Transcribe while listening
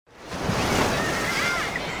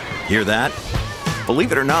Hear that?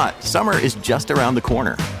 Believe it or not, summer is just around the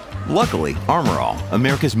corner. Luckily, Armor All,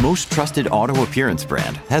 America's most trusted auto appearance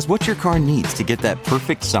brand, has what your car needs to get that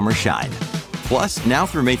perfect summer shine. Plus, now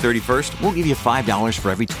through May 31st, we'll give you $5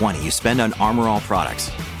 for every $20 you spend on Armor All products.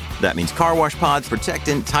 That means car wash pods,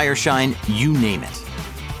 protectant, tire shine, you name it.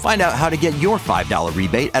 Find out how to get your $5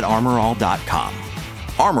 rebate at armorall.com.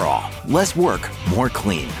 Armor All, less work, more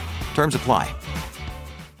clean. Terms apply.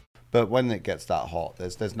 But when it gets that hot,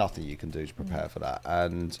 there's nothing you can do to prepare for that.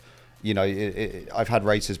 And, you know, I've had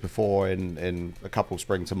races before in a couple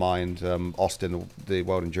spring to mind. Austin, the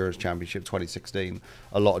World Endurance Championship 2016.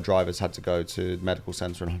 A lot of drivers had to go to the medical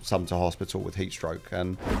centre and some to hospital with heat stroke.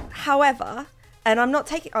 And however, and I am not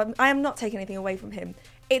taking anything away from him.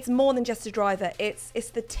 It's more than just a driver. It's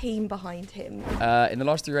the team behind him. In the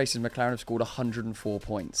last 3 races, McLaren have scored 104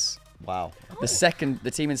 points. Wow.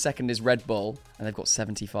 The team in second is Red Bull, and they've got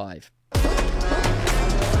 75.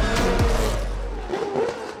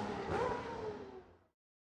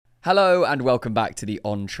 Hello and welcome back to the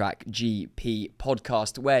On Track GP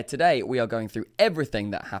podcast, where today we are going through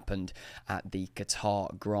everything that happened at the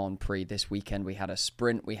Qatar Grand Prix this weekend. We had a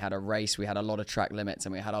sprint, we had a race, we had a lot of track limits,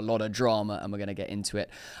 and we had a lot of drama, and we're going to get into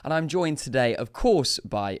it. And I'm joined today, of course,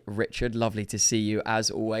 by Richard. Lovely to see you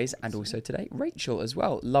as always, and also today Rachel as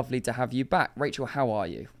well. Lovely to have you back. Rachel, how are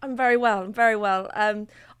you? I'm very well.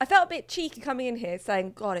 I felt a bit cheeky coming in here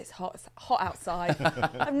saying, God, it's hot outside.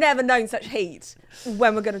 I've never known such heat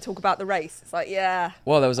when we're going to talk about the race. It's like, yeah.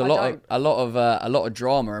 Well, there was a lot of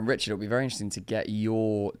drama, and Richard, it'll be very interesting to get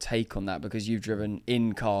your take on that because you've driven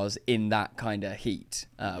in cars in that kind of heat,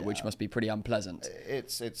 which must be pretty unpleasant.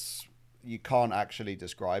 It's you can't actually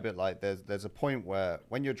describe it. Like there's a point where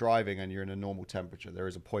when you're driving and you're in a normal temperature, there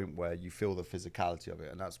is a point where you feel the physicality of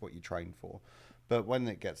it, and that's what you train for. But when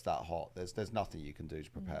it gets that hot, there's nothing you can do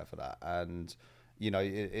to prepare for that. And, you know,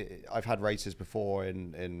 I've had races before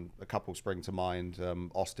in a couple spring to mind.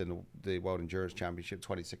 Austin, the World Endurance Championship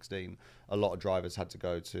 2016. A lot of drivers had to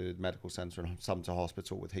go to the medical centre and some to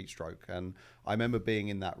hospital with heat stroke. And I remember being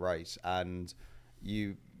in that race, and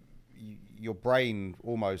your brain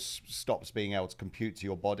almost stops being able to compute to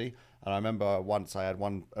your body. And I remember once I had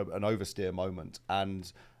an oversteer moment,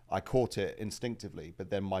 and I caught it instinctively, but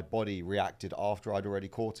then my body reacted after I'd already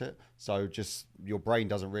caught it. So just your brain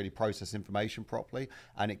doesn't really process information properly.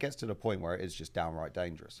 And it gets to the point where it is just downright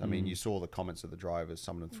dangerous. I mean, you saw the comments of the drivers,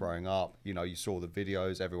 some of them throwing up, you know, you saw the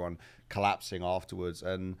videos, everyone collapsing afterwards.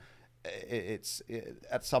 And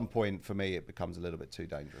at some point for me, it becomes a little bit too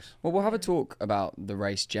dangerous. Well, we'll have a talk about the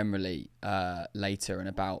race generally later, and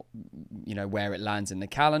about, you know, where it lands in the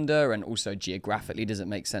calendar, and also geographically, does it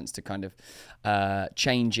make sense to kind of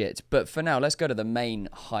change it? But for now, let's go to the main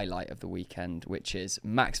highlight of the weekend, which is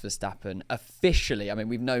Max Verstappen officially. I mean,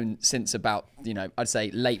 we've known since about, you know, I'd say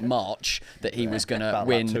late March that he was going to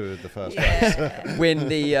win 2 of the first race.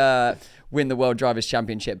 win the World Drivers'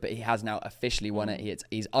 Championship, but he has now officially won it.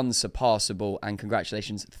 He's unsurpassable, and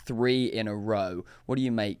congratulations, 3 in a row. What do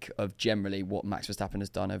you make of generally what Max Verstappen has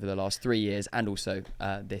done over the last 3 years, and also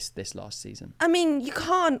this last season? I mean, you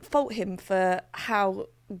can't fault him for how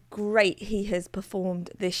great he has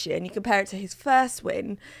performed this year. And you compare it to his first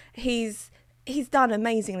win, he's done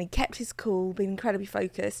amazingly, kept his cool, been incredibly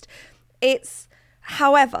focused.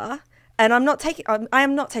 However, and I am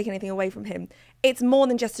not taking anything away from him. It's more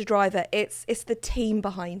than just a driver. It's the team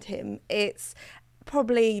behind him. It's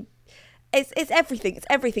everything. It's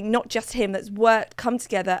everything, not just him, that's come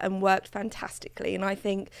together and worked fantastically. And I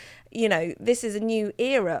think, you know, this is a new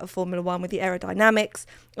era of Formula One with the aerodynamics.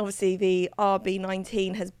 Obviously, the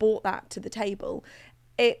RB19 has brought that to the table.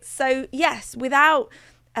 Without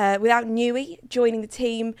Newey joining the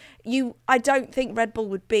team, I don't think Red Bull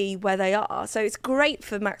would be where they are. So it's great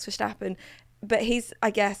for Max Verstappen, but he's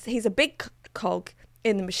a big cog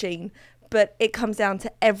in the machine. But it comes down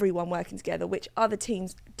to everyone working together, which other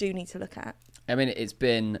teams do need to look at. I mean, it's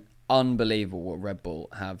been unbelievable what Red Bull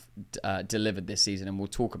have delivered this season, and we'll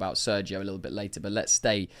talk about Sergio a little bit later, but let's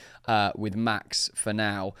stay with Max for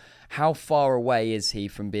now. How far away is he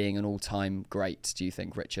from being an all-time great, do you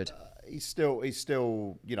think, Richard? He's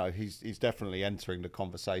still, you know, he's definitely entering the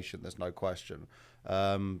conversation. There's no question.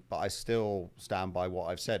 But I still stand by what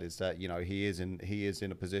I've said, is that, you know, he is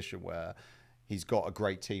in a position where he's got a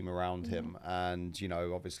great team around him, and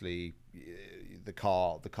obviously the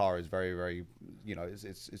car is very, very,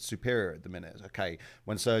 it's superior at the minute. Okay,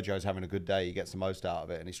 when Sergio's having a good day, he gets the most out of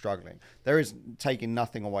it, and he's struggling. There is taking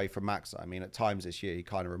nothing away from Max. I mean, at times this year, he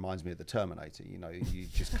kind of reminds me of the Terminator. You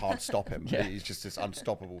just can't stop him. He's just this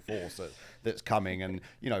unstoppable force that's coming. And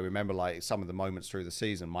remember like some of the moments through the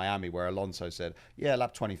season, Miami, where Alonso said, "Yeah,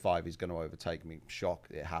 lap 25, he's going to overtake me." Shock,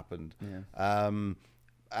 it happened. Yeah.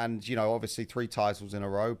 And obviously 3 titles in a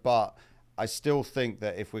row, but I still think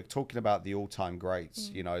that if we're talking about the all-time greats,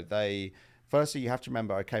 firstly, you have to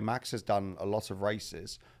remember, okay, Max has done a lot of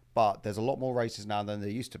races, but there's a lot more races now than there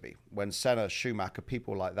used to be. When Senna, Schumacher,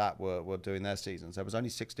 people like that were doing their seasons, there was only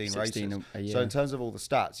 16 races. So in terms of all the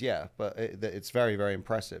stats, yeah, but it's very, very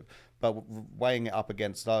impressive. But weighing it up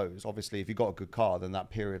against those, obviously, if you've got a good car, then that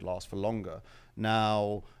period lasts for longer.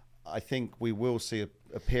 Now, I think we will see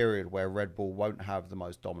a period where Red Bull won't have the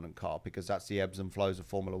most dominant car, because that's the ebbs and flows of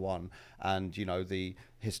Formula One. And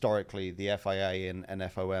historically the FIA and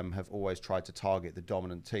FOM have always tried to target the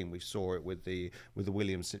dominant team. We saw it with the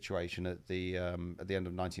Williams situation at the end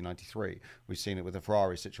of 1993. We've seen it with the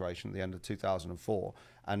Ferrari situation at the end of 2004.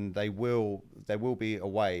 And there will be a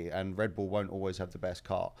way, and Red Bull won't always have the best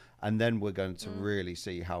car. And then we're going to really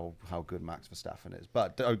see how good Max Verstappen is.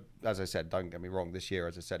 But as I said, don't get me wrong, this year,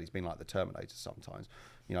 as I said, he's been like the Terminator sometimes.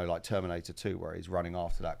 Like Terminator 2, where he's running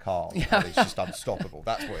after that car. And he's just unstoppable.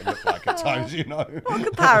 That's what it looked like at times, What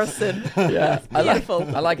comparison. Yeah.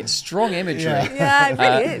 Beautiful. I like it. Strong imagery. Yeah, it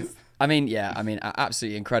really is. I mean,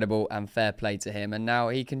 absolutely incredible, and fair play to him. And now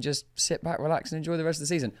he can just sit back, relax, and enjoy the rest of the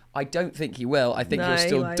season. I don't think he will. I think he'll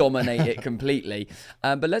still dominate it completely.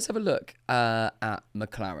 But let's have a look at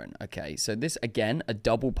McLaren. Okay, so this, again, a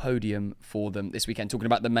double podium for them this weekend. Talking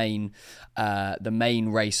about the main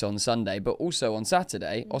race on Sunday, but also on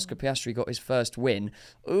Saturday, Oscar Piastri got his first win.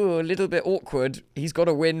 Ooh, a little bit awkward. He's got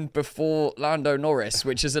a win before Lando Norris,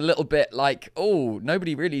 which is a little bit like,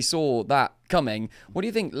 nobody really saw that coming. What do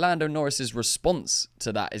you think Lando Norris's response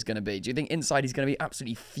to that is going to be? Do you think inside he's going to be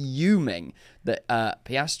absolutely fuming that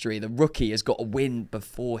Piastri, the rookie, has got a win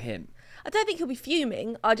before him? I don't think he'll be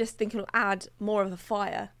fuming. I just think it'll add more of a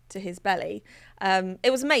fire to his belly.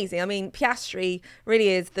 It was amazing. I mean, Piastri really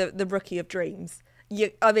is the rookie of dreams.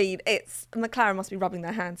 McLaren must be rubbing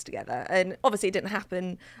their hands together. And obviously it didn't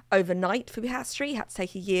happen overnight for Piastri. He had to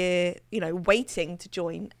take a year, waiting to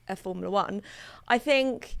join a Formula One. I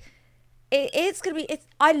think it's going to be...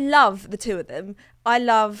 I love the two of them. I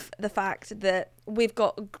love the fact that we've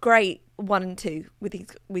got great 1 and 2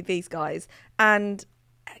 with these guys. And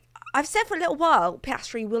I've said for a little while,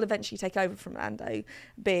 Piastri will eventually take over from Lando,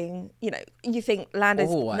 being, you think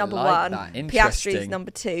Lando's number one, Piastri's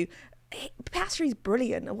number 2. Piastri's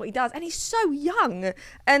brilliant at what he does, and he's so young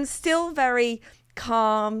and still very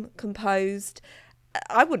calm, composed.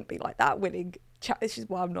 I wouldn't be like that winning. This is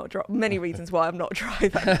why I'm not many reasons why I'm not a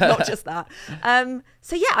driver, not just that.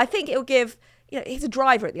 So yeah, I think it'll give. He's a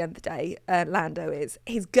driver at the end of the day. Lando is.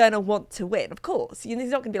 He's gonna want to win, of course. He's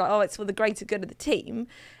not gonna be like, it's for the greater good of the team.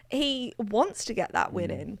 He wants to get that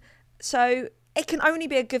win in. So it can only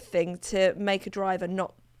be a good thing to make a driver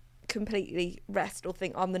not completely rest or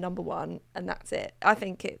think I'm the number one and that's it. I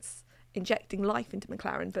think it's injecting life into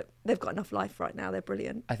McLaren, but they've got enough life right now. They're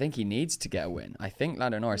brilliant. I think he needs to get a win. I think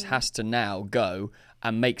Lando Norris has to now go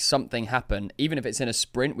and make something happen, even if it's in a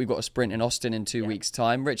sprint. We've got a sprint in Austin in 2 weeks'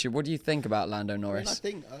 time. Richard, what do you think about Lando Norris? I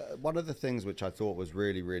think one of the things which I thought was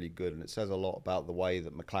really, really good, and it says a lot about the way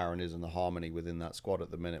that McLaren is and the harmony within that squad at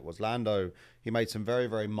the minute, was Lando. He made some very,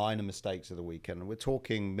 very minor mistakes at the weekend, and we're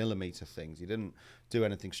talking millimetre things. He didn't do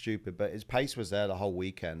anything stupid, but his pace was there the whole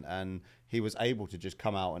weekend, and he was able to just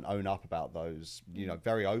come out and own up about those,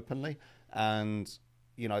 very openly. And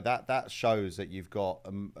that shows that you've got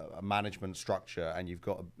a management structure, and you've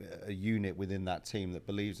got a unit within that team that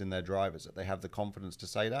believes in their drivers, that they have the confidence to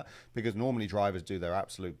say that, because normally drivers do their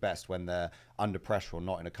absolute best when they're under pressure or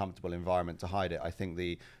not in a comfortable environment to hide it. I think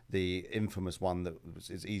the infamous one that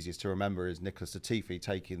is easiest to remember is Nicholas Latifi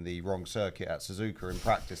taking the wrong circuit at Suzuka in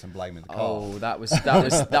practice and blaming the car. Oh, that was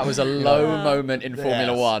a low moment in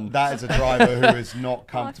Formula One. That is a driver who is not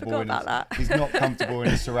comfortable he's not comfortable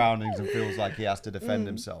in his surroundings and feels like he has to defend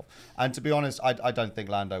himself. And to be honest, I don't think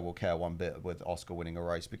Lando will care one bit with Oscar winning a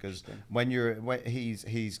race, because when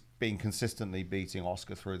he's been consistently beating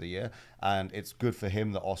Oscar through the year, and it's good for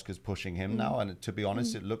him that Oscar's pushing him now. And to be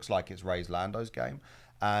honest, it looks like it's raised Lando's game.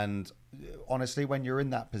 And honestly, when you're in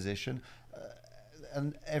that position,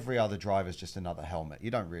 and every other driver is just another helmet.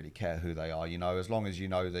 You don't really care who they are, as long as you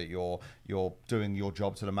know that you're doing your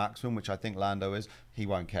job to the maximum, which I think Lando is. He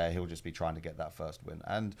won't care. He'll just be trying to get that first win.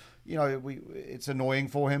 And it's annoying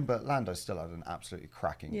for him, but Lando still had an absolutely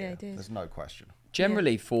cracking year. There's no question.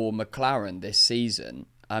 Generally, for McLaren this season,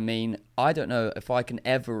 I mean, I don't know if I can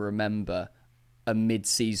ever remember a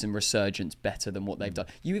mid-season resurgence better than what they've done.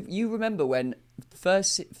 You remember when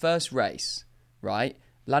first race, right?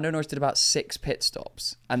 Lando Norris did about 6 pit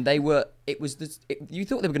stops, and you thought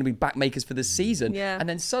they were going to be backmakers for the season, and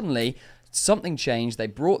then suddenly something changed. They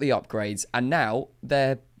brought the upgrades, and now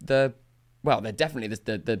they're definitely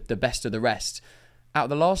the best of the rest. Out of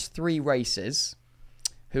the last 3 races,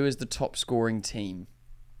 who is the top scoring team?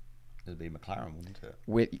 It'd be McLaren, wouldn't it?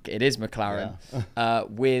 It is McLaren. Yeah.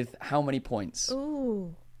 With how many points?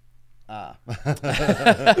 Ooh. How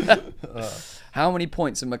many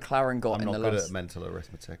points have McLaren got I'm in not the good last... at mental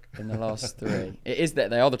arithmetic. In the last 3. It is that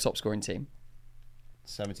they are the top scoring team.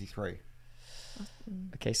 73.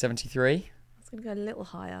 Okay, 73. I was going to go a little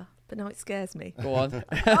higher, but now it scares me. Go on.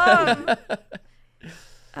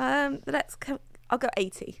 I'll go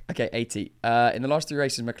 80. Okay, 80. In the last 3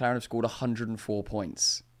 races, McLaren have scored 104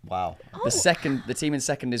 points. Wow. The team in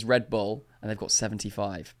second is Red Bull, and they've got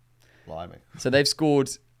 75. Blimey. So they've scored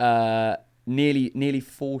nearly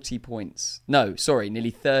 40 points. No, sorry, nearly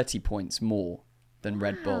 30 points more than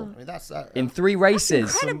Red Bull. I mean, that's in 3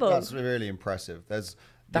 races. That's really impressive.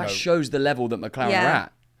 That shows the level that McLaren are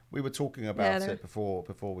at. We were talking about it before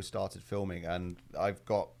we started filming, and I've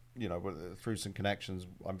got, through some connections,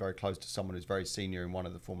 I'm very close to someone who's very senior in one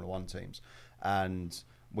of the Formula One teams, and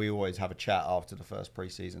we always have a chat after the first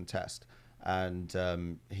pre-season test.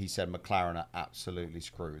 And he said McLaren are absolutely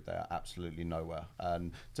screwed. They are absolutely nowhere.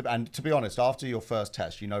 And to be honest, after your first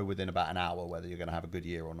test, within about an hour whether you're going to have a good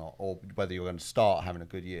year or not, or whether you're going to start having a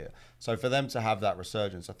good year. So for them to have that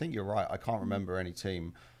resurgence, I think you're right. I can't remember any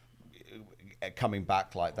team coming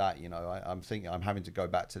back like that. I'm thinking I'm having to go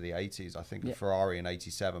back to the 80s. I think Ferrari in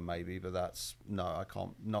 87 maybe, but I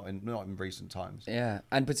can't, not in recent times. Yeah,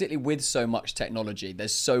 and particularly with so much technology,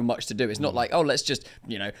 there's so much to do. It's not like, let's just,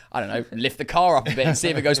 I don't know, lift the car up a bit and see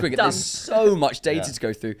if it goes quicker. There's so much data to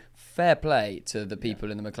go through. Fair play to the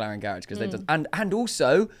people in the McLaren garage, because they've done, and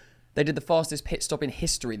also they did the fastest pit stop in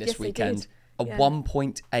history this weekend. A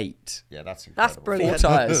 1.8. Yeah, that's incredible. That's brilliant. 4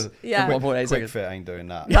 tyres. 1.8 Quick Fit ain't doing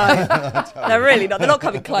that. No, they're really not. They're not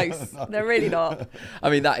coming close. They're really not.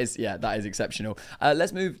 I mean, that is exceptional.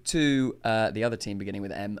 Let's move to the other team, beginning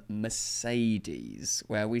with Mercedes,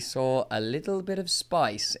 where we saw a little bit of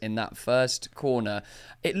spice in that first corner.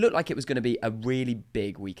 It looked like it was going to be a really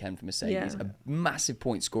big weekend for Mercedes, a massive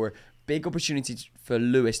point scorer. Big opportunity for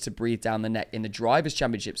Lewis to breathe down the neck in the Drivers'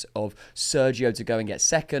 Championships of Sergio to go and get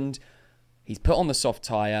second. He's put on the soft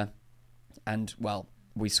tyre, and,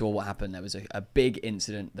 we saw what happened. There was a big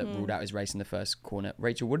incident that ruled out his race in the first corner.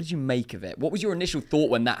 Rachel, what did you make of it? What was your initial thought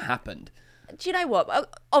when that happened? Do you know what?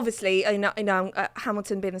 Obviously,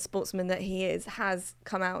 Hamilton, being the sportsman that he is, has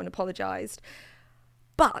come out and apologised.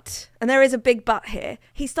 But, and there is a big but here,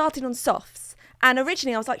 he started on softs. And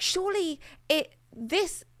originally I was like, surely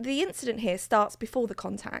the incident here starts before the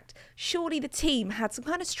contact. Surely the team had some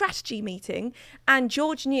kind of strategy meeting, and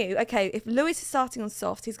George knew, okay, if Lewis is starting on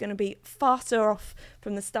soft, he's going to be faster off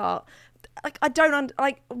from the start.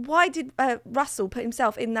 Why did Russell put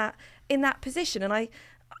himself in that position? And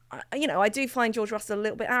I do find George Russell a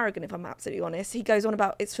little bit arrogant, if I'm absolutely honest. He goes on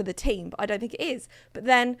about it's for the team, but I don't think it is. But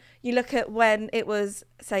then you look at when it was,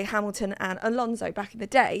 say, Hamilton and Alonso back in the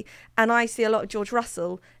day, and I see a lot of George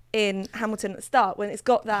Russell in Hamilton at the start when it's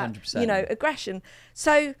got that 100%. Aggression.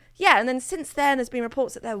 So and then since then there's been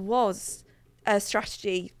reports that there was a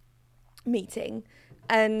strategy meeting,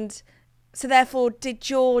 and so therefore did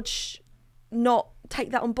George not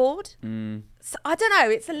take that on board? So, I don't know,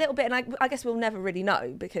 it's a little bit, and I guess we'll never really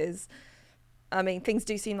know, because I mean things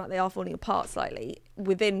do seem like they are falling apart slightly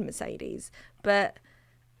within Mercedes, but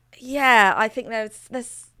I think there's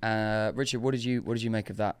Richard, what did you make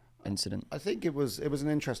of that incident? I think it was an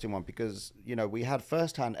interesting one, because we had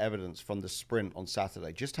first-hand evidence from the sprint on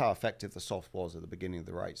Saturday just how effective the soft was at the beginning of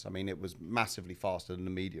the race. I mean, it was massively faster than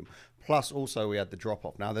the medium. Plus, also we had the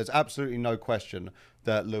drop-off. Now, there's absolutely no question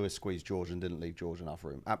that Lewis squeezed George and didn't leave George enough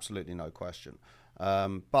room. Absolutely no question.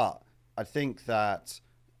 But I think that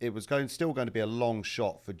it was still going to be a long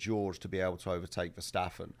shot for George to be able to overtake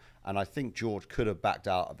Verstappen. And I think George could have backed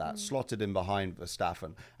out of that, slotted in behind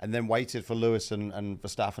Verstappen, and then waited for Lewis and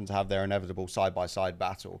Verstappen to have their inevitable side-by-side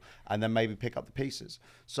battle, and then maybe pick up the pieces.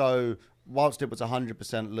 So whilst it was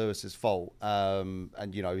 100% Lewis's fault, and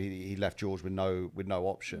he left George with no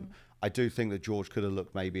option, I do think that George could have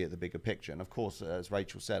looked maybe at the bigger picture. And of course, as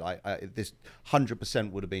Rachel said, this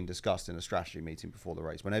 100% would have been discussed in a strategy meeting before the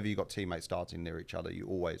race. Whenever you've got teammates starting near each other, you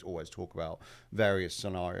always talk about various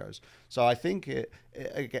scenarios. So I think,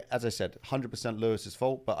 as I said, 100% Lewis's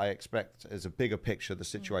fault, but I expect as a bigger picture, the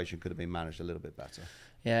situation could have been managed a little bit better.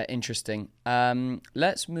 Yeah, interesting.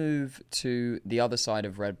 Let's move to the other side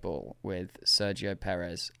of Red Bull with Sergio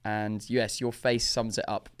Perez. And yes, your face sums it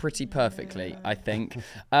up pretty perfectly, I think.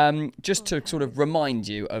 Just to sort of remind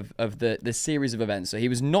you of the series of events. So he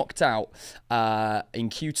was knocked out in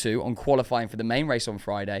Q2 on qualifying for the main race on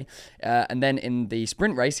Friday. And then in the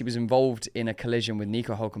sprint race, he was involved in a collision with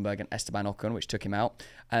Nico Hülkenberg and Esteban Ocon, which took him out.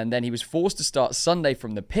 And then he was forced to start Sunday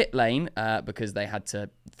from the pit lane because they had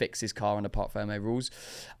to fix his car under Parc Fermé rules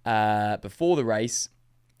before the race,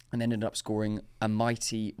 and then ended up scoring a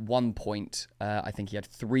mighty 1 point. I think he had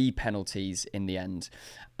 3 penalties in the end.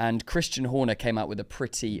 And Christian Horner came out with a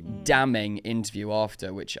pretty damning interview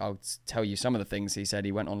after, which I'll tell you some of the things he said.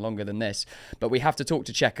 He went on longer than this. But we have to talk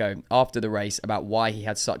to Checo after the race about why he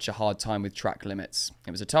had such a hard time with track limits.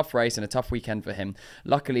 It was a tough race and a tough weekend for him.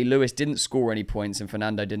 Luckily, Lewis didn't score any points and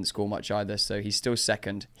Fernando didn't score much either, so he's still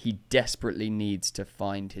second. He desperately needs to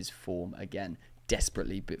find his form again.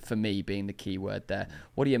 Desperately, but for me being the key word there.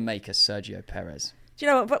 What do you make of Sergio Perez? Do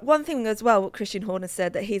you know what? But one thing as well, what Christian Horner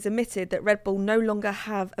said, that he's admitted that Red Bull no longer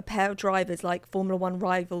have a pair of drivers like Formula One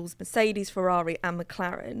rivals Mercedes, Ferrari and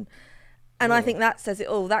McLaren. And I think that says it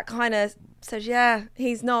all. That kind of says,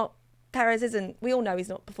 Perez isn't, we all know he's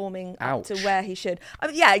not performing up to where he should. I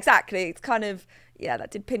mean, yeah, exactly. It's kind of,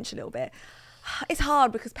 that did pinch a little bit. It's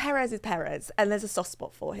hard because Perez is Perez and there's a soft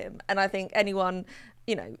spot for him. And I think anyone,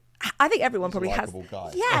 I think everyone probably has.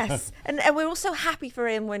 Guy. Yes. and we're all so happy for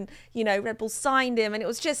him when, Red Bull signed him, and it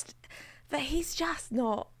was just, but he's just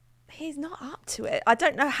not, he's not up to it. I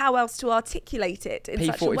don't know how else to articulate it in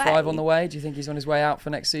such a way. P45 on the way. Do you think he's on his way out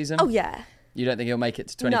for next season? Oh, yeah. You don't think he'll make it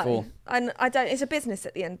to 24? No, and I don't. It's a business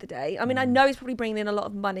at the end of the day. I mean, I know he's probably bringing in a lot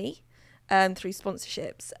of money through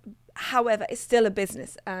sponsorships. However, it's still a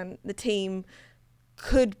business, and the team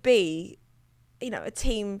could be, a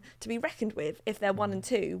team to be reckoned with if they're 1 and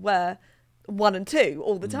 2 were 1 and 2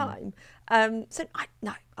 all the time. So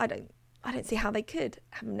I don't see how they could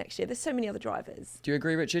have him next year. There's so many other drivers. Do you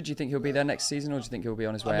agree, Richard? Do you think he'll be there next season, or do you think he'll be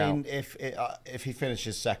on his way out? I mean, if he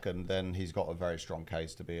finishes second, then he's got a very strong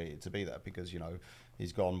case to be there because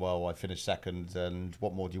he's gone, well, I finished second, and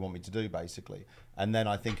what more do you want me to do, basically? And then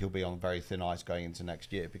I think he'll be on very thin ice going into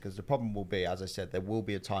next year, because the problem will be, as I said, there will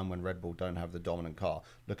be a time when Red Bull don't have the dominant car.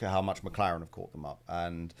 Look at how much McLaren have caught them up,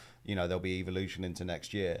 and there'll be evolution into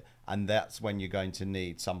next year, and that's when you're going to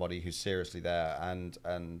need somebody who's seriously there.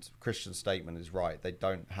 And Christian's statement is right. They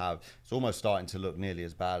don't have. It's almost starting to look nearly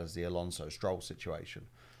as bad as the Alonso Stroll situation.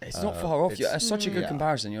 It's not far off. It's such a good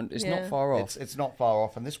comparison. It's not far off. It's not far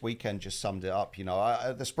off. And this weekend just summed it up.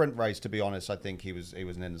 The sprint race, to be honest, I think he was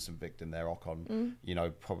an innocent victim there. Ocon,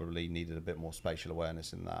 probably needed a bit more spatial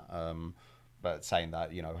awareness in that. But saying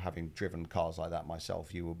that, having driven cars like that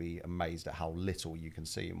myself, you will be amazed at how little you can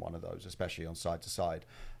see in one of those, especially on side to side.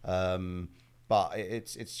 But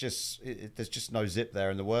there's just no zip there.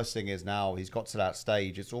 And the worst thing is now he's got to that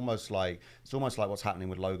stage. It's almost like what's happening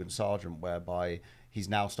with Logan Sargent, whereby he's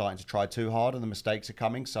now starting to try too hard and the mistakes are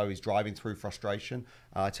coming. So he's driving through frustration.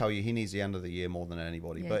 I tell you, he needs the end of the year more than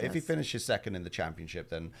anybody. But if he finishes second in the championship,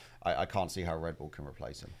 then I can't see how Red Bull can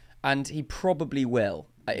replace him. And he probably will.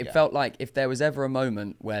 It felt like if there was ever a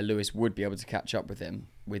moment where Lewis would be able to catch up with him,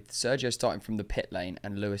 with Sergio starting from the pit lane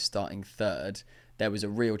and Lewis starting third, there was a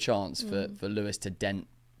real chance for Lewis to dent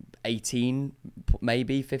 18,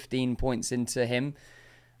 maybe 15 points into him.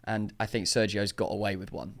 And I think Sergio's got away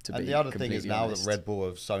with one, to be And the other thing is now honest. that Red Bull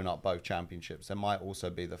have sewn up both championships, there might also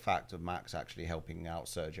be the fact of Max actually helping out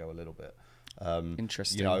Sergio a little bit.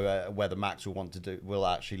 Interesting. Whether Max will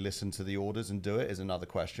actually listen to the orders and do it is another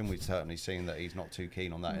question. We've certainly seen that he's not too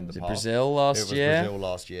keen on that in the past. Brazil last year? Brazil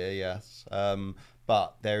last year, yes.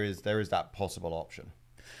 But there is that possible option.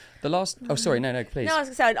 No, please. No, I was going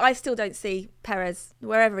to say, I still don't see Perez,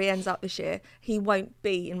 wherever he ends up this year, he won't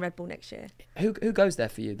be in Red Bull next year. Who goes there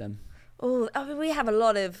for you then? Oh, I mean, we have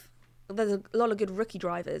there's a lot of good rookie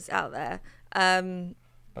drivers out there.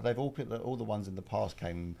 But they've all the ones in the past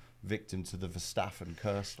came victim to the Verstappen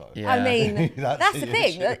curse, though. Yeah. I mean, that's the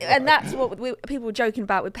thing. And that's what people were joking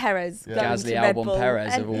about with Perez going Gasly, to Red Albon, Bull.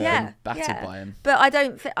 Perez have all been battered by him. But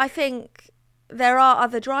I think there are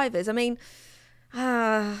other drivers. I mean,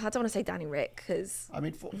 I don't want to say Danny Rick because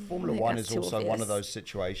Formula One is also one of those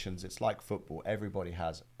situations. It's like football. Everybody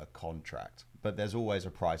has a contract. but there's always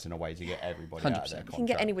a price and a way to get everybody out of their 100%. contract. You can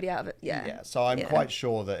get anybody out of it. Yeah. Yeah. So I'm quite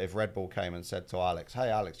sure that if Red Bull came and said to Alex, "Hey,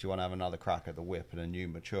 Alex, do you want to have another crack at the whip and a new,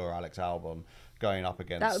 mature Alex Albon going up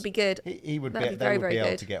against?" That would be good. He would That'd be. be They very, would be very able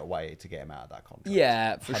good. to get away to get him out of that contract.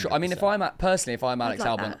 Yeah, for sure. I mean, if 100%. if I'm Alex like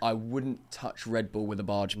Albon, that. I wouldn't touch Red Bull with a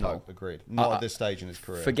barge pole. No, agreed. Not at this stage in his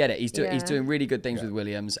career. Forget it. He's Yeah. doing really good things with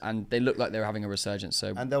Williams, and they look like they're having a resurgence.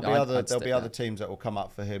 So And there'll be other teams that will come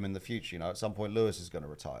up for him in the future. You know, at some point Lewis is going to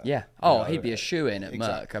retire. Yeah. You Oh, know, he'd be a shoe-in at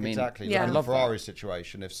Merck. I mean, exactly. Yeah. Like I in love the that. Ferrari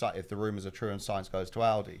situation, if the rumours are true and Sainz goes to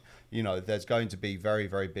Audi, you know, there's going to be very,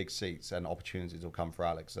 very big seats and opportunities will come for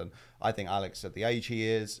Alex. And I think Alex, at the age he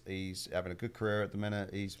is, he's having a good career at the minute.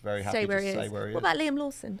 He's very happy to stay where he is. What about Liam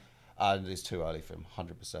Lawson? And it's too early for him.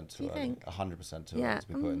 100% too you early. think? 100% too Yeah. early to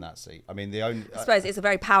be put in that seat. I mean, the only. I suppose it's a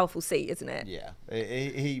very powerful seat, isn't it? Yeah,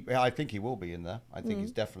 I think he will be in there. I think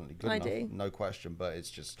he's definitely good I enough, do. no question. But it's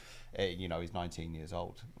just, you know, he's 19 years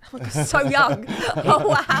old. So young. Oh,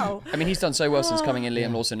 wow. I mean, he's done so well since coming in.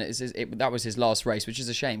 Liam Lawson, that was his last race, which is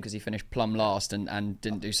a shame because he finished plumb last and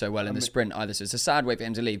didn't do so well in the sprint either. So it's a sad way for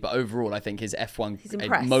him to leave. But overall, I think his He's F1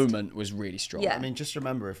 impressed. moment was really strong. Yeah. I mean, just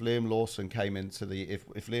remember, if Liam Lawson came into if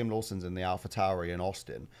Liam Lawson's in the AlphaTauri in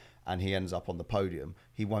Austin and he ends up on the podium,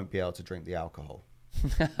 he won't be able to drink the alcohol.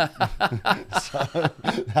 So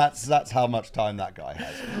that's how much time that guy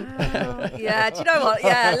has. Yeah, do you know what?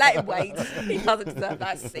 Yeah, let him wait. He doesn't deserve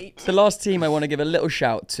that seat. The last team I want to give a little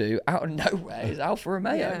shout to, out of nowhere, is Alfa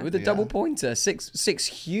Romeo Yeah. with a double pointer. Six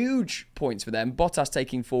huge points for them. Bottas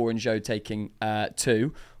taking 4 and Zhou taking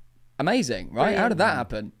 2. Amazing, right? How did that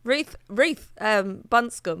happen? Ruth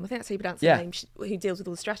Bunscombe, I think that's how you pronounce Yeah. her name, who deals with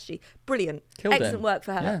all the strategy. Brilliant. Killed Excellent him. work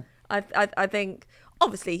for her. I think,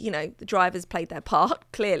 obviously, you know, the drivers played their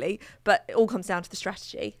part, clearly, but it all comes down to the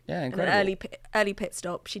strategy. Yeah, And incredible. an early pit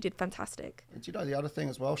stop, she did fantastic. Do you know the other thing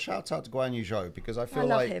as well? Shout out to Guan Yu Zhou, because I feel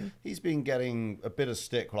love like him. he's been getting a bit of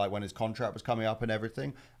stick, like when his contract was coming up and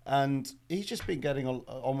everything, and he's just been getting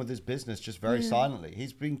on with his business just very silently.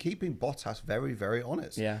 He's been keeping Bottas very, very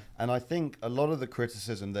honest. Yeah. And I think a lot of the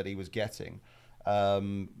criticism that he was getting,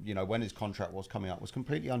 you know, when his contract was coming up, was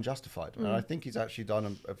completely unjustified. And I think he's actually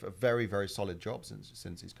done a very, very solid job since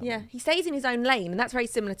he's come Yeah, in. he stays in his own lane, and that's very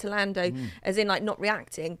similar to Lando, as in, like, not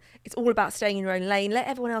reacting. It's all about staying in your own lane. Let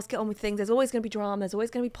everyone else get on with things. There's always going to be drama. There's always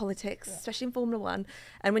going to be politics, especially in Formula One.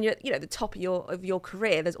 And when you're, you know, at the top of your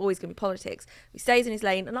career, there's always going to be politics. He stays in his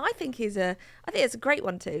lane, and I think it's a great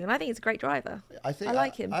one too. And I think he's a great driver. I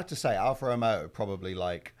like him. I have to say, Alfa Romeo probably,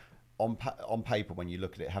 like, on paper, when you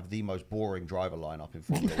look at it, have the most boring driver lineup in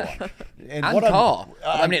Formula One. And car.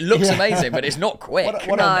 I mean, it looks amazing, but it's not quick.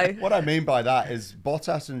 What I mean by that is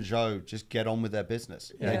Bottas and Zhou just get on with their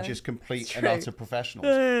business. Yeah. They're just complete and true. utter professionals.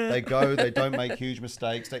 They go, they don't make huge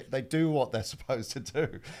mistakes. They do what they're supposed to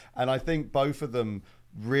do. And I think both of them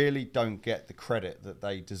really don't get the credit that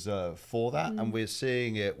they deserve for that. And we're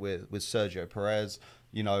seeing it with Sergio Perez.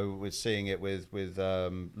 You know, we're seeing it with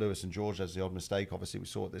Lewis and George as the odd mistake. Obviously, we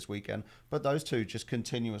saw it this weekend. But those two just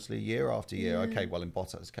continuously, year after year. Okay, well, in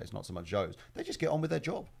Bottas' case, not so much Zhou's. They just get on with their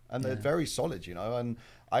job. And they're very solid, you know. And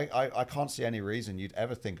I can't see any reason you'd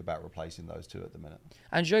ever think about replacing those two at the minute.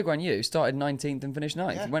 And Zhou Guanyu started 19th and finished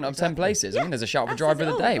 9th. Yeah, Went up 10 places. I mean, there's a shout for That driver says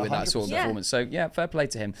of it the day all. with that sort of 100%. performance. So, yeah, fair play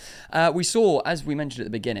to him. We saw, as we mentioned at the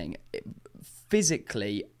beginning,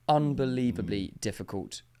 physically unbelievably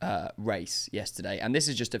difficult race yesterday, and this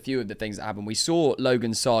is just a few of the things that happened. We saw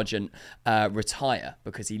Logan Sargent retire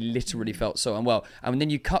because he literally felt so unwell, and then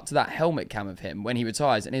you cut to that helmet cam of him when he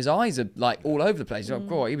retires, and his eyes are like all over the place. You're like,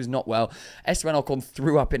 God, he was not well. Esteban Ocon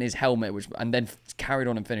threw up in his helmet, and then carried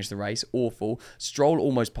on and finished the race. Awful. Stroll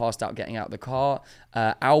almost passed out getting out of the car.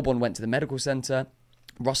 Albon went to the medical centre.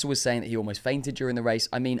 Russell was saying that he almost fainted during the race.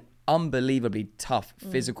 I mean, unbelievably tough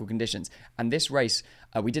physical conditions. And this race,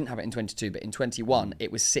 we didn't have it in 22, but in 21,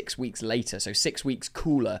 it was 6 weeks later. So 6 weeks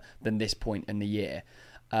cooler than this point in the year.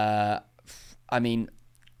 I mean,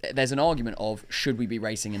 there's an argument of, should we be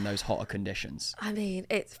racing in those hotter conditions? I mean,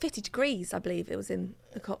 it's 50 degrees, I believe it was in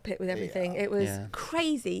the cockpit with everything. It was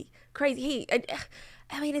crazy heat. And,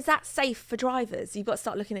 I mean, is that safe for drivers? You've got to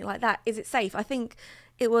start looking at it like that. Is it safe? I think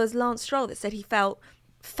it was Lance Stroll that said he felt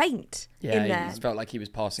faint in there. He felt like he was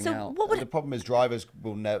passing out. What would The problem is drivers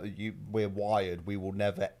will never. We're wired. We will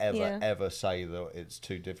never, ever, ever say that it's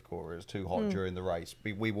too difficult or it's too hot during the race.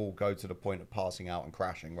 We will go to the point of passing out and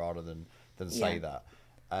crashing rather than say that.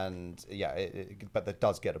 And but there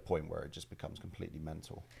does get a point where it just becomes completely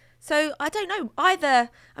mental. So I don't know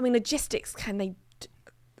either. I mean, logistics, can they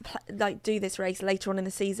do this race later on in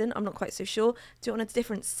the season? I'm not quite so sure. Do it on a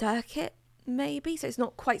different circuit, maybe, so it's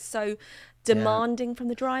not quite so demanding from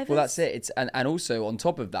the drivers. Well, that's it. It's and also on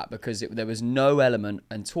top of that, because there was no element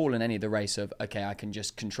at all in any of the race of, okay, I can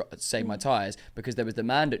just save my tyres, because there was the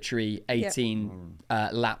mandatory 18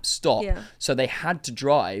 lap stop. Yeah. So they had to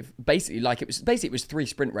drive it was 3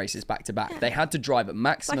 sprint races back to back. They had to drive at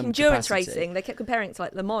maximum like endurance capacity. racing. They kept comparing it to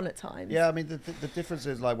like Le Mans at times. Yeah, I mean, the difference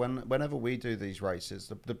is like whenever we do these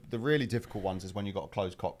races, the really difficult ones is when you've got a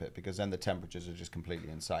closed cockpit, because then the temperatures are just completely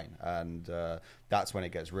insane. And that's when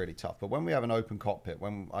it gets really tough. But when we have an open cockpit,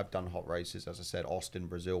 when I've done hot races, as I said, Austin,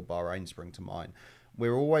 Brazil, Bahrain spring to mind,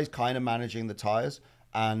 we're always kind of managing the tyres.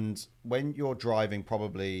 And when you're driving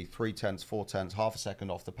probably 3/10, 4/10, half a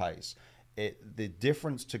second off the pace, the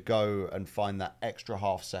difference to go and find that extra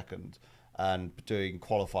half second and doing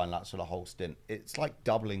qualifying laps for the whole stint, it's like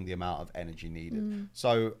doubling the amount of energy needed.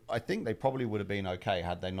 So I think they probably would have been okay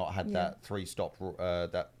had they not had that three-stop rule.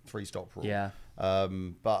 Yeah.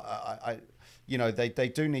 But I you know, they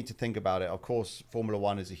do need to think about it. Of course, Formula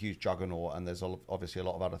One is a huge juggernaut, and there's obviously a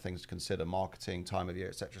lot of other things to consider, marketing, time of year,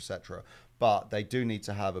 etc., etc. But they do need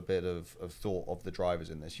to have a bit of thought of the drivers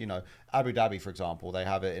in this. You know, Abu Dhabi, for example, they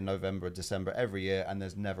have it in November, December every year, and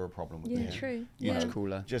there's never a problem with it. True. You know,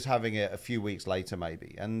 cooler. just having it a few weeks later,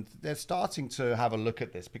 maybe. And they're starting to have a look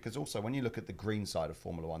at this, because also when you look at the green side of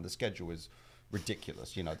Formula One, the schedule is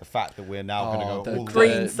ridiculous. You know, the fact that we're now going to go all the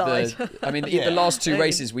green side. I mean, the last 2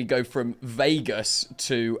 races we go from Vegas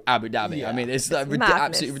to Abu Dhabi. Yeah. I mean, it's madness.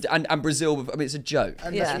 absolutely, and Brazil. I mean, it's a joke.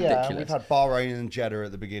 And Yeah. and ridiculous. we've had Bahrain and Jeddah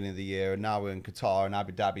at the beginning of the year, and now we're in Qatar, and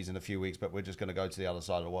Abu Dhabi's in a few weeks, but we're just going to go to the other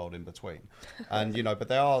side of the world in between. And you know, but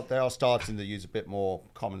they are starting to use a bit more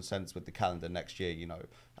common sense with the calendar next year. You know,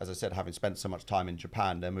 as I said, having spent so much time in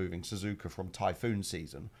Japan, they're moving Suzuka from typhoon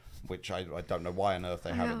season, which I don't know why on earth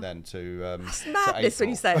they have it then to It's to madness when April.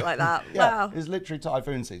 you say it like that. Yeah, Wow. it's literally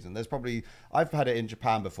typhoon season. I've had it in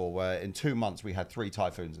Japan before, where in 2 months we had 3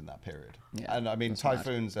 typhoons in that period. Yeah, And I mean,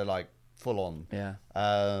 typhoons are like full on. Yeah.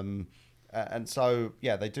 And so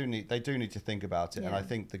they do need to think about it. And I Yeah.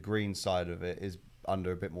 think the green side of it is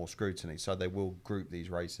under a bit more scrutiny. So they will group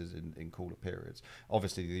these races in cooler periods.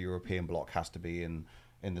 Obviously, the European block has to be in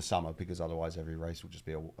the summer, because otherwise every race will just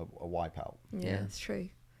be a wipeout. Yeah, it's true.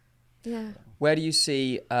 Yeah. Where do you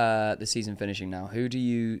see the season finishing now? Who do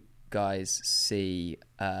you guys see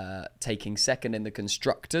taking second in the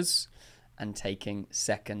constructors and taking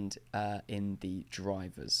second in the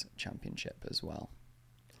drivers' championship as well?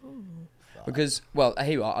 Because, well,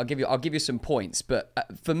 here you are. I'll give you some points, but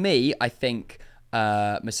for me, I think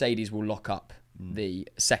Mercedes will lock up the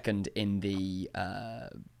second in the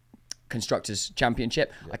Constructors'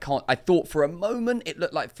 Championship. I thought for a moment it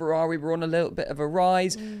looked like Ferrari were on a little bit of a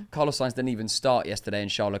rise. Carlos Sainz didn't even start yesterday,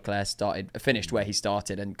 and Charles Leclerc finished where he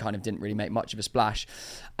started and kind of didn't really make much of a splash.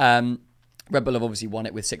 Red Bull have obviously won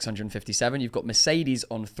it with 657. You've got Mercedes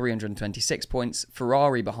on 326 points,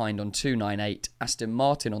 Ferrari behind on 298, Aston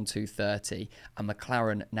Martin on 230, and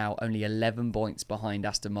McLaren now only 11 points behind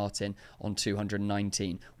Aston Martin on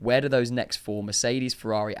 219. Where do those next 4, Mercedes,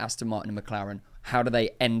 Ferrari, Aston Martin and McLaren, how do they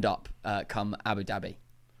end up come Abu Dhabi?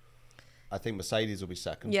 I think Mercedes will be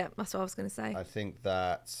second. Yeah, that's what I was going to say. I think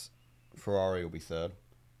that Ferrari will be third.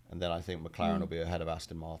 And then I think McLaren will be ahead of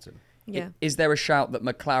Aston Martin. Yeah. Is there a shout that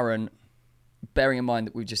McLaren, bearing in mind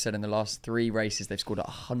that we've just said in the last 3 races they've scored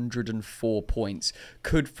 104 points,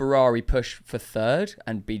 could Ferrari push for third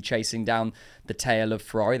and be chasing down the tail of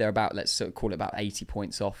Ferrari? They're about, let's sort of call it about 80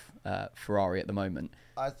 points off Ferrari at the moment.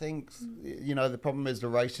 I think, you know, the problem is the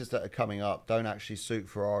races that are coming up don't actually suit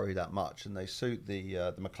Ferrari that much, and they suit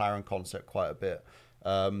the McLaren concept quite a bit.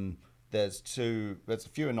 There's a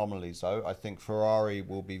few anomalies though. I think Ferrari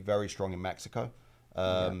will be very strong in Mexico.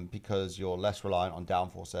 Because you're less reliant on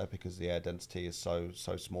downforce there, because the air density is so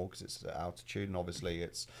small, because it's at altitude, and obviously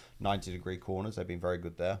it's 90-degree corners. They've been very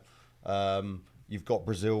good there. You've got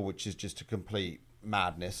Brazil, which is just a complete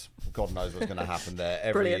madness. God knows what's going to happen there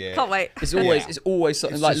every Brilliant. year. Can't wait. It's always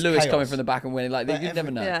something It's like just Lewis chaos. coming from the back and winning. Like you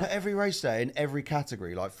never know. Yeah. But every race there, in every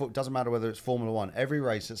category, like doesn't matter whether it's Formula One, every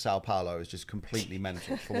race at Sao Paulo is just completely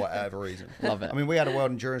mental for whatever reason. Love it. I mean, we had a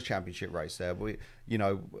World Endurance Championship race there.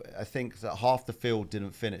 I think that half the field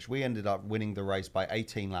didn't finish. We ended up winning the race by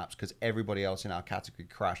 18 laps because everybody else in our category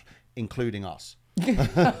crashed, including us.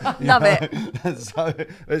 Love it. So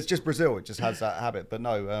it's just Brazil. It just has that habit. But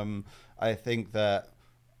no, I think that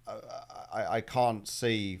I can't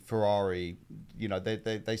see Ferrari. You know,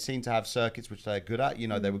 they seem to have circuits which they're good at. You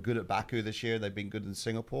know, they were good at Baku this year. They've been good in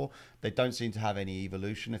Singapore. They don't seem to have any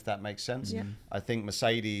evolution, if that makes sense. Yeah. I think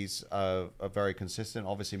Mercedes are very consistent.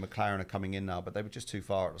 Obviously, McLaren are coming in now, but they were just too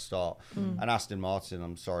far at the start. And Aston Martin,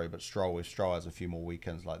 I'm sorry, but if Stroll has a few more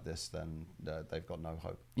weekends like this, then they've got no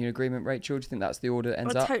hope. You in agreement, Rachel? Do you think that's the order it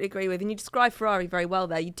ends I up? totally agree with, and you describe Ferrari very well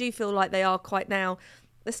there. You do feel like they are quite now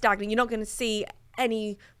stagnant. You're not going to see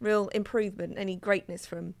any real improvement, any greatness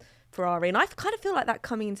from Ferrari, and I kind of feel like that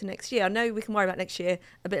coming into next year. I know we can worry about next year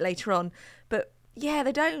a bit later on, but yeah,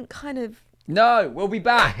 they don't kind of. No, we'll be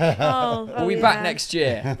back. We'll be back next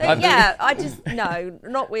year. I just no,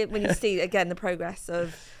 not when you see again the progress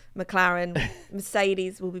of McLaren.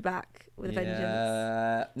 Mercedes will be back with a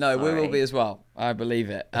vengeance. No, Sorry. we will be as well. I believe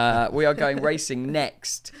it. We are going racing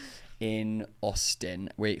next in Austin.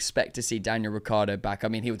 We expect to see Daniel Ricciardo back. I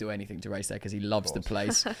mean, he'll do anything to race there because he loves the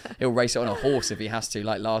place. He'll race it on a horse if he has to,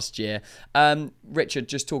 like last year. Richard,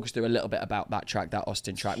 just talk us through a little bit about that track, that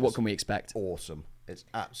Austin track. What can we expect? Awesome. It's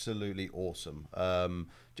absolutely awesome.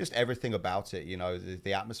 Just everything about it, you know,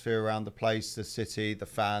 the atmosphere around the place, the city, the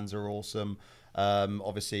fans are awesome.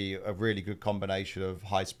 Obviously a really good combination of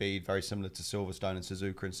high speed, very similar to Silverstone and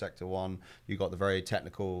Suzuka in Sector 1. You got the very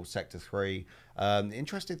technical Sector 3. The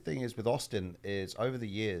interesting thing is with Austin is over the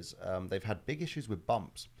years, they've had big issues with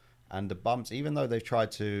bumps. And the bumps, even though they've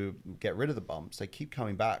tried to get rid of the bumps, they keep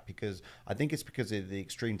coming back because I think it's because of the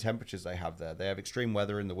extreme temperatures they have there. They have extreme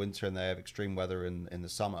weather in the winter and they have extreme weather in the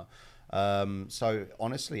summer. So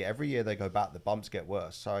honestly, every year they go back, the bumps get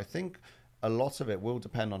worse. So I think a lot of it will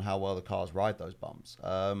depend on how well the cars ride those bumps.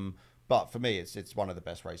 But for me, it's one of the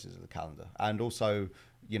best races of the calendar. And also,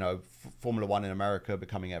 you know, Formula One in America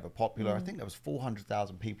becoming ever popular. I think there was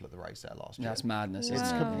 400,000 people at the race there last year. That's madness. It's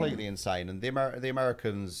Isn't it? completely insane. And the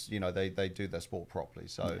Americans, you know, they do their sport properly.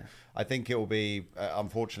 So I think it will be,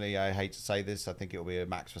 unfortunately, I hate to say this, I think it will be a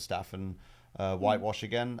Max Verstappen whitewash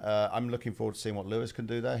again. I'm looking forward to seeing what Lewis can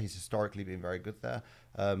do there. He's historically been very good there.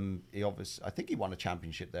 I think he won a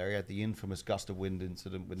championship there. He had the infamous gust of wind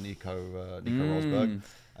incident with Nico Rosberg.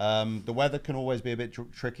 The weather can always be a bit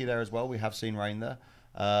tricky there as well. We have seen rain there.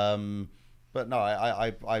 But no,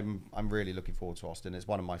 I'm really looking forward to Austin. It's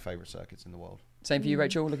one of my favourite circuits in the world. Same for you,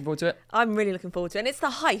 Rachel? Looking forward to it? I'm really looking forward to it. And it's the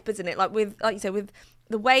hype, isn't it? Like you said, with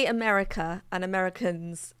the way America and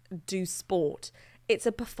Americans do sport, it's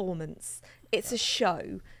a performance. It's a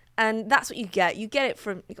show. And that's what you get. You got it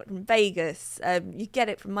from Vegas. You get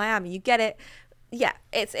it from Miami. You get it. Yeah,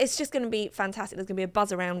 it's just going to be fantastic. There's going to be a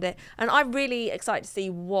buzz around it. And I'm really excited to see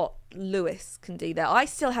what Lewis can do there. I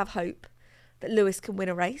still have hope that Lewis can win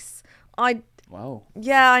a race. Wow.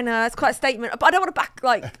 Yeah, I know. It's quite a statement. But I don't want to back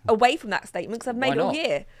away from that statement because I've made it all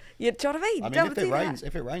year. Do you know what I mean? I mean,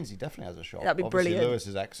 if it rains, he definitely has a shot. That'd be Obviously, brilliant. Lewis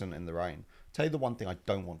is excellent in the rain. Tell you the one thing I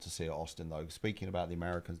don't want to see at Austin, though, speaking about the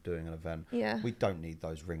Americans doing an event, we don't need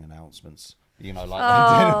those ring announcements. You know, like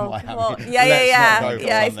they did in Miami. Well,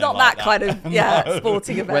 yeah. It's not like that kind of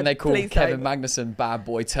sporting event. When they called Kevin Magnussen bad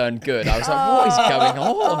boy turned good, I was like, what is going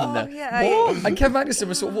on? What? And Kevin Magnussen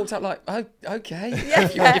was sort of walked out like, oh, okay,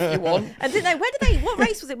 if you want. And didn't they? What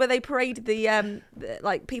race was it where they paraded the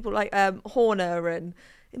people like Horner and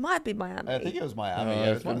it might have been Miami. I think it was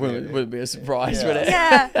Miami. Wouldn't be a surprise, would it?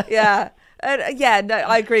 Yeah. No,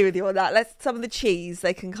 I agree with you on that. Some of the cheese,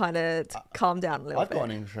 they can kind of calm down a little bit. I've got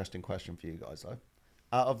an interesting question for you guys, though.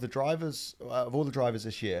 Out of all the drivers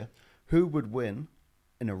this year, who would win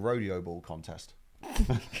in a rodeo ball contest?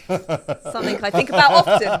 Something I think about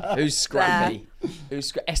often. Who's scrappy?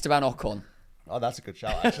 Esteban Ocon? Oh, that's a good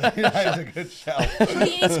shout, actually. That is a good shout. It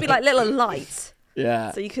needs to be like little and light.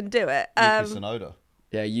 Yeah. So you can do it. Yuki Tsunoda.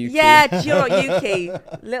 Yeah, Yuki. Yeah, do you know what, Yuki?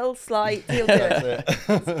 Little slight, he'll do it. That's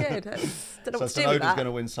It's good. Don't know what to do with Tsunoda's that. going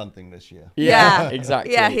to win something this year. Yeah,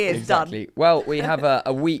 exactly. Yeah, he is exactly. done. Well, we have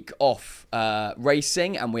a week off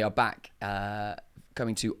racing, and we are back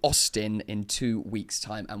coming to Austin in 2 weeks'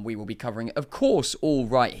 time, and we will be covering, of course, all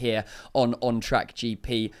right here on Track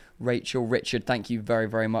GP. Rachel, Richard, thank you very,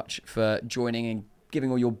 very much for joining and giving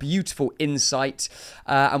all your beautiful insight,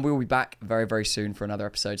 and we will be back very, very soon for another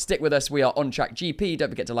episode. Stick with us. We are on Track GP. Don't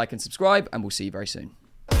forget to like and subscribe, and we'll see you very soon.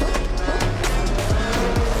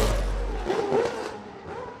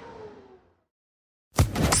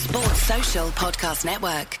 Sports Social Podcast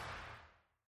Network.